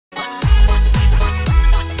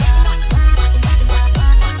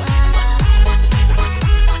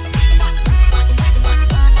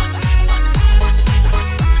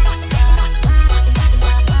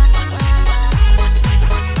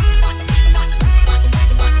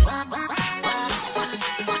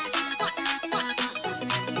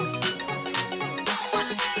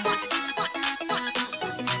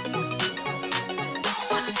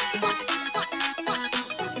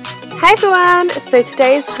Hi everyone! So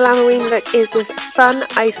today's Glamorine look is this fun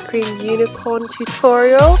ice cream unicorn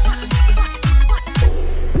tutorial.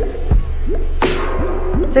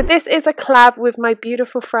 So this is a collab with my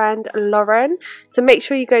beautiful friend Lauren, so make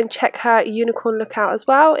sure you go and check her unicorn look out as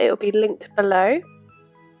well. It will be linked below.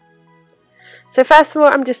 So first of all,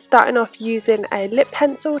 I'm just starting off using a lip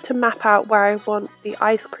pencil to map out where I want the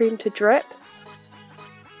ice cream to drip.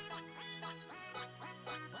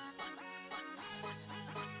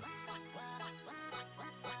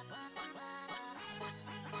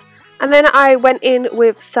 And then I went in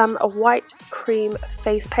with some white cream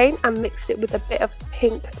face paint and mixed it with a bit of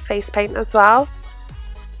pink face paint as well.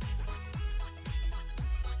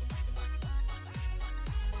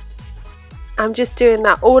 I'm just doing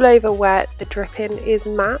that all over where the dripping is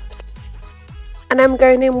mapped. And I'm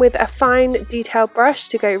going in with a fine detail brush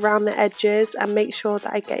to go around the edges and make sure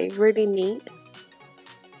that I get it really neat.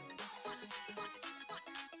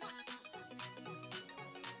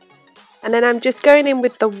 And then I'm just going in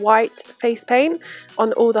with the white face paint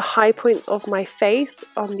on all the high points of my face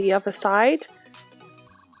on the other side.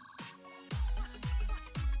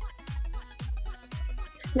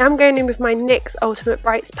 Now I'm going in with my NYX Ultimate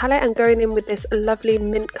Brights palette and going in with this lovely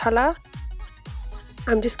mint colour.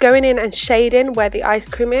 I'm just going in and shading where the ice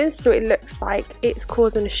cream is so it looks like it's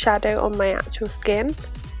causing a shadow on my actual skin.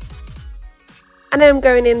 And then I'm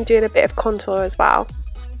going in and doing a bit of contour as well.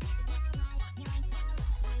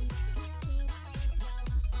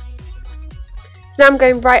 So now I'm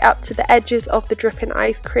going right up to the edges of the dripping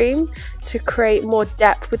ice cream to create more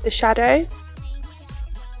depth with the shadow.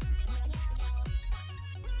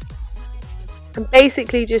 I'm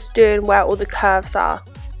basically just doing where all the curves are.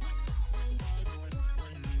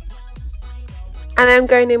 And then I'm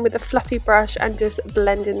going in with a fluffy brush and just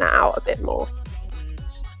blending that out a bit more.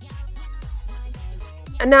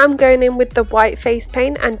 And now I'm going in with the white face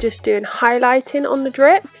paint and just doing highlighting on the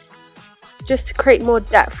drips, just to create more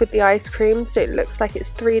depth with the ice cream so it looks like it's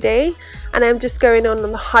 3D. And I'm just going on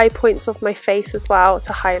the high points of my face as well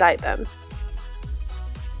to highlight them.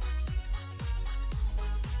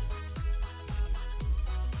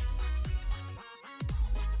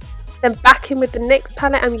 Then back in with the NYX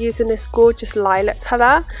palette, I'm using this gorgeous lilac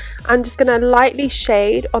colour. I'm just going to lightly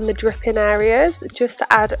shade on the dripping areas just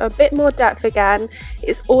to add a bit more depth again.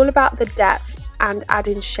 It's all about the depth and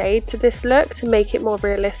adding shade to this look to make it more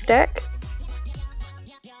realistic.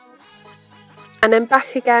 And then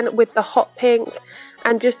back again with the hot pink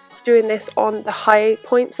and just doing this on the high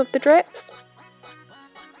points of the drips.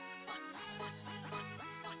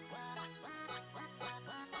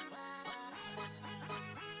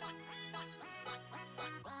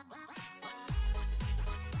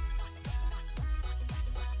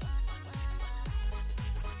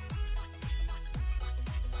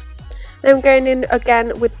 Then I'm going in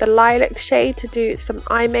again with the lilac shade to do some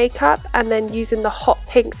eye makeup and then using the hot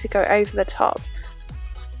pink to go over the top.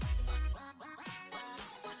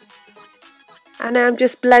 And now I'm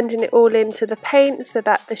just blending it all into the paint so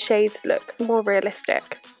that the shades look more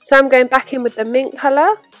realistic. So I'm going back in with the mint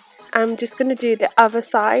colour. I'm just going to do the other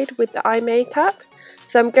side with the eye makeup.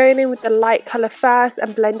 So I'm going in with the light colour first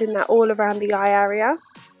and blending that all around the eye area.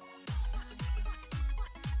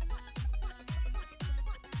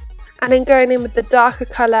 And then going in with the darker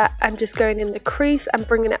colour and just going in the crease and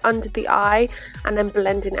bringing it under the eye and then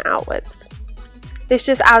blending it outwards. This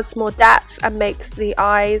just adds more depth and makes the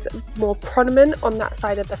eyes more prominent on that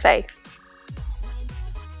side of the face.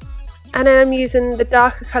 And then I'm using the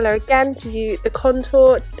darker colour again to do the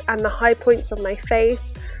contour and the high points of my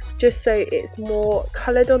face, just so it's more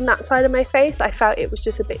coloured on that side of my face. I felt it was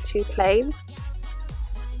just a bit too plain.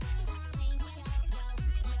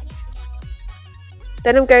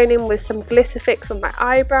 Then I'm going in with some glitter fix on my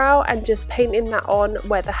eyebrow and just painting that on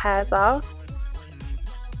where the hairs are.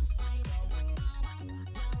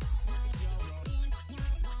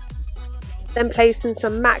 Then placing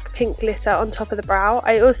some MAC pink glitter on top of the brow.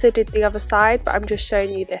 I also did the other side, but I'm just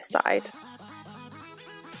showing you this side.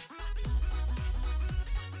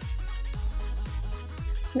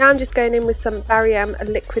 Now I'm just going in with some Barry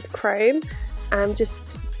liquid chrome and I'm just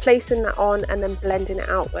placing that on and then blending it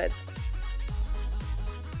outwards.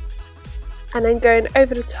 And then going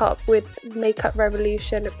over the top with Makeup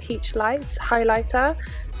Revolution Peach Lights highlighter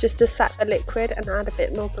just to set the liquid and add a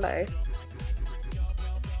bit more glow.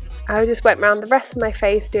 I just went around the rest of my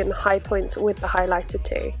face doing the high points with the highlighter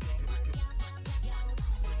too.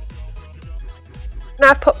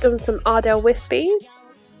 Now I've popped on some Ardell Wispies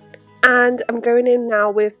and I'm going in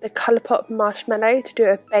now with the Colourpop Marshmallow to do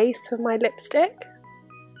a base for my lipstick.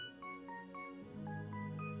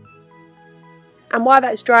 And while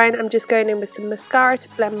that's drying, I'm just going in with some mascara to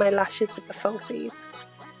blend my lashes with the falsies.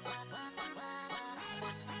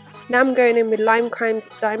 Now I'm going in with Lime Crime's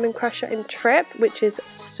Diamond Crusher in Trip, which is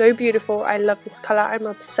so beautiful. I love this colour. I'm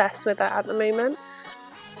obsessed with it at the moment.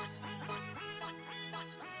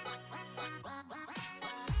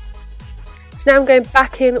 So now I'm going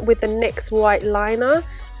back in with the NYX white liner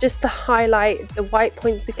just to highlight the white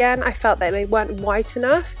points again. I felt that they weren't white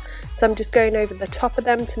enough, so I'm just going over the top of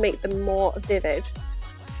them to make them more vivid.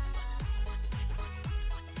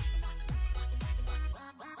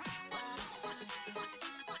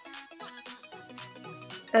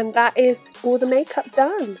 And that is all the makeup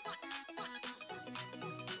done.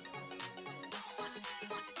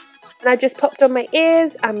 And I just popped on my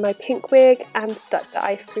ears and my pink wig and stuck the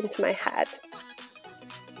ice cream to my head.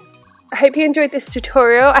 I hope you enjoyed this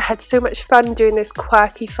tutorial. I had so much fun doing this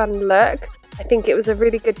quirky fun look. I think it was a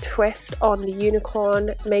really good twist on the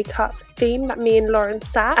unicorn makeup theme that me and Lauren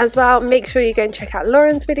set. As well, make sure you go and check out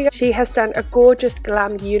Lauren's video. She has done a gorgeous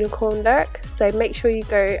glam unicorn look, so make sure you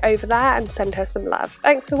go over there and send her some love.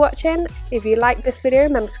 Thanks for watching. If you like this video,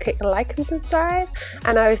 remember to click the like and subscribe,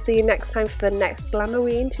 and I will see you next time for the next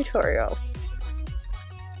Glamourween tutorial.